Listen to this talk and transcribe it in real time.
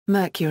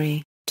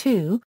Mercury,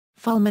 2,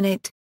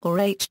 fulminate, or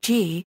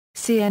Hg,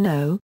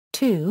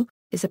 CnO2,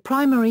 is a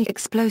primary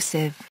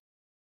explosive.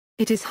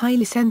 It is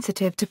highly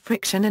sensitive to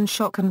friction and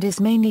shock and is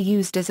mainly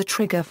used as a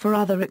trigger for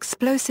other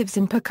explosives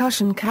in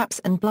percussion caps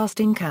and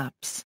blasting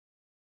caps.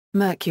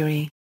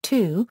 Mercury,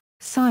 2,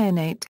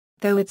 cyanate,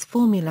 though its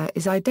formula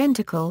is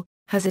identical,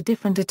 has a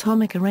different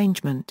atomic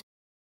arrangement.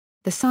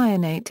 The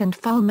cyanate and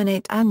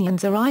fulminate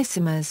anions are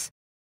isomers.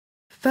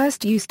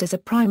 First used as a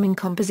priming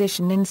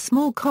composition in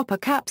small copper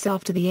caps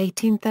after the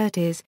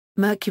 1830s,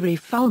 mercury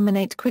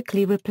fulminate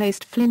quickly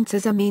replaced flints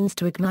as a means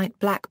to ignite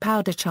black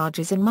powder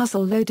charges in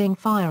muzzle-loading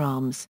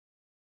firearms.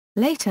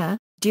 Later,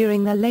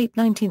 during the late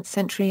 19th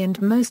century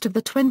and most of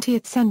the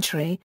 20th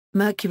century,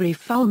 mercury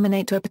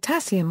fulminate or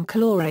potassium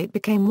chlorate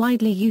became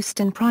widely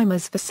used in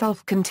primers for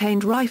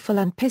self-contained rifle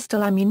and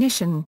pistol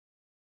ammunition.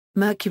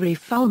 Mercury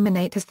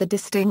fulminate has the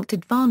distinct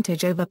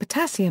advantage over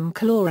potassium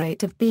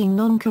chlorate of being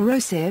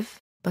non-corrosive,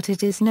 but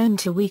it is known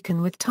to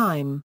weaken with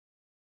time.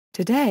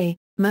 Today,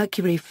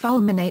 mercury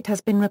fulminate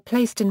has been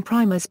replaced in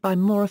primers by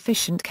more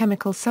efficient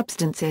chemical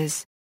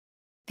substances.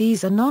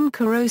 These are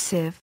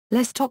non-corrosive,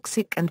 less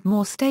toxic and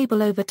more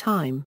stable over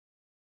time.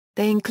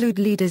 They include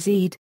lead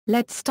azide,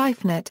 lead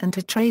styphnate and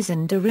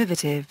tetrazene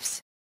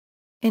derivatives.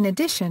 In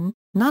addition,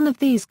 none of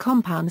these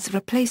compounds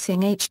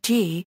replacing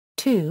Hg,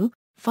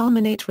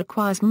 fulminate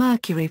requires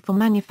mercury for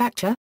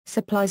manufacture,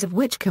 supplies of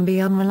which can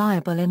be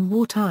unreliable in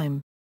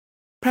wartime.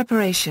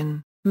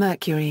 Preparation: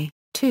 mercury,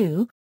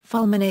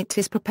 fulminate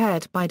is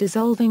prepared by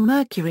dissolving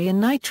mercury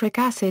in nitric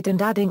acid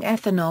and adding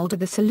ethanol to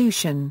the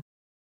solution.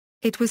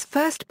 It was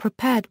first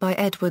prepared by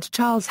Edward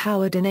Charles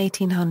Howard in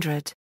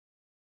 1800.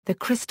 The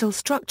crystal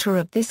structure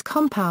of this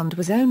compound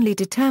was only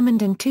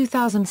determined in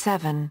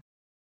 2007.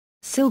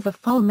 Silver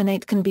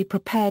fulminate can be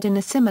prepared in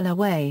a similar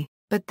way,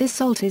 but this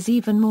salt is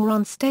even more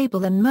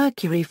unstable than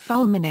mercury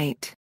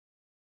fulminate.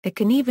 It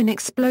can even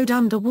explode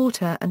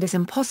underwater and is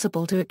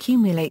impossible to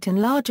accumulate in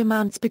large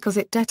amounts because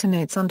it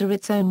detonates under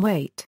its own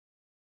weight.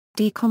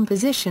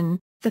 Decomposition: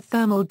 the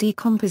thermal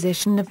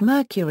decomposition of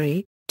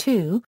mercury,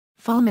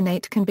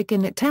 fulminate can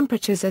begin at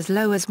temperatures as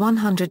low as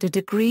 100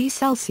 degrees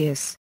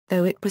Celsius,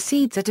 though it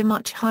proceeds at a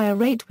much higher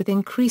rate with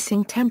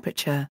increasing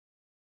temperature.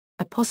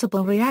 A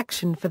possible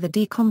reaction for the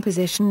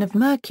decomposition of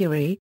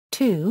mercury,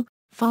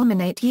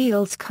 fulminate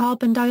yields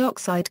carbon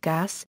dioxide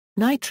gas,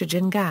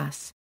 nitrogen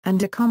gas,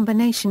 and a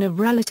combination of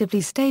relatively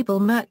stable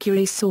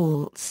mercury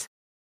salts.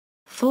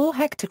 4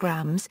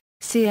 hectograms,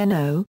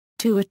 CnO,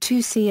 2 are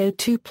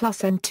 2CO2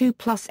 plus N2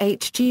 plus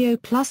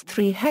HgO plus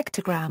 3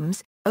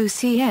 hectograms,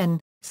 OCN,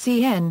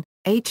 Cn,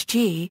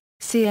 Hg,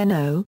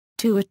 CnO,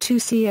 2 are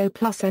 2CO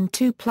plus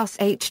N2 plus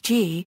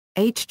Hg,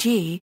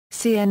 Hg,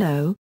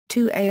 CnO,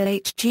 2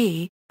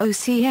 AlHg,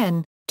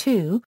 OCN,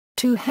 2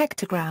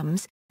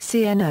 hectograms,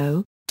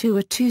 CnO, 2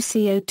 are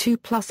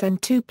 2CO2 plus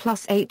N2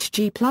 plus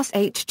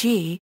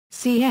Hg,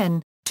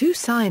 Cn, 2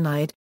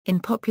 cyanide. In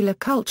popular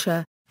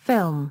culture,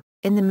 film,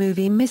 in the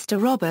movie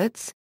Mr.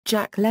 Roberts,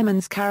 Jack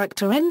Lemmon's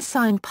character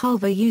Ensign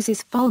Pulver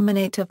uses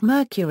fulminate of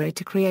mercury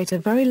to create a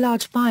very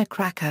large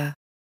firecracker.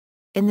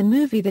 In the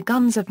movie The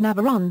Guns of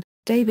Navarone,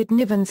 David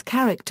Niven's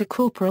character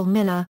Corporal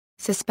Miller,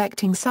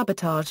 suspecting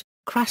sabotage,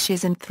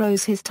 crashes and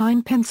throws his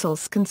time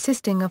pencils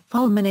consisting of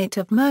fulminate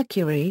of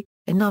mercury,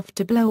 enough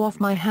to blow off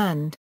my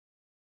hand.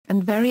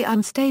 And very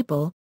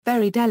unstable,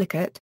 very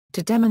delicate,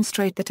 to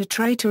demonstrate that a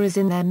traitor is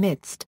in their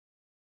midst.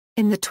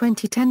 In the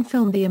 2010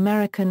 film The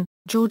American,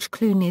 George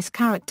Clooney's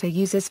character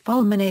uses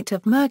fulminate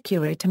of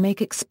mercury to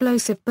make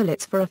explosive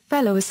bullets for a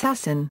fellow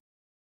assassin.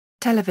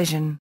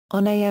 Television: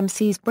 on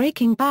AMC's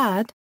Breaking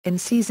Bad, in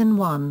Season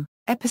 1,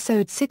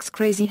 Episode 6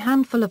 Crazy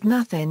Handful of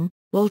Nothing,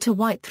 Walter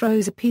White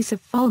throws a piece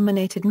of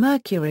fulminated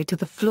mercury to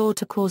the floor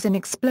to cause an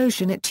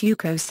explosion at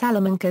Tuco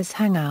Salamanca's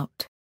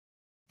hangout.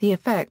 The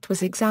effect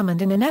was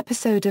examined in an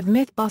episode of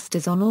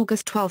Mythbusters on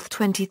August 12,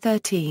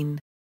 2013.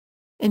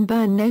 In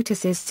Burn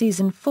Notices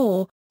Season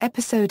 4,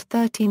 Episode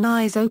 13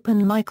 Eyes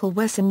Open, Michael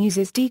Wesson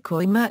uses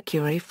decoy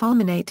mercury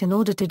fulminate in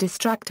order to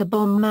distract a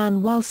bomb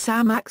man while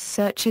Sam Axe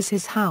searches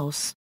his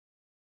house.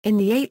 In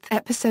the 8th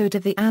episode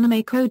of the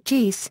anime Code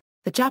Geass,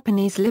 the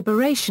Japanese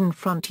Liberation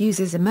Front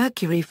uses a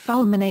mercury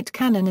fulminate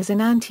cannon as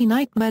an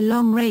anti-nightmare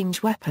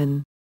long-range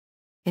weapon.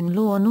 In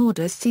Law &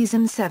 Order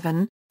Season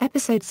 7,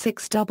 Episode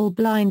 6 Double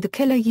Blind, the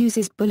killer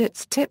uses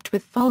bullets tipped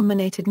with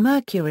fulminated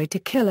mercury to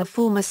kill a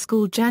former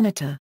school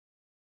janitor.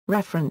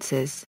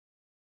 References: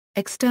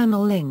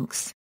 External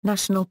links: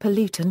 National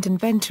Pollutant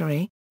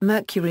Inventory,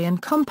 Mercury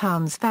and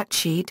Compounds Fact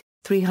Sheet,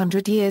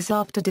 300 years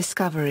after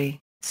discovery,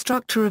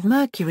 structure of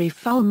mercury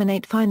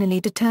fulminate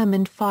finally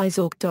determined.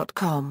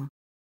 Phys.org.com.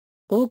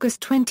 August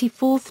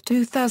 24,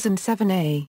 2007.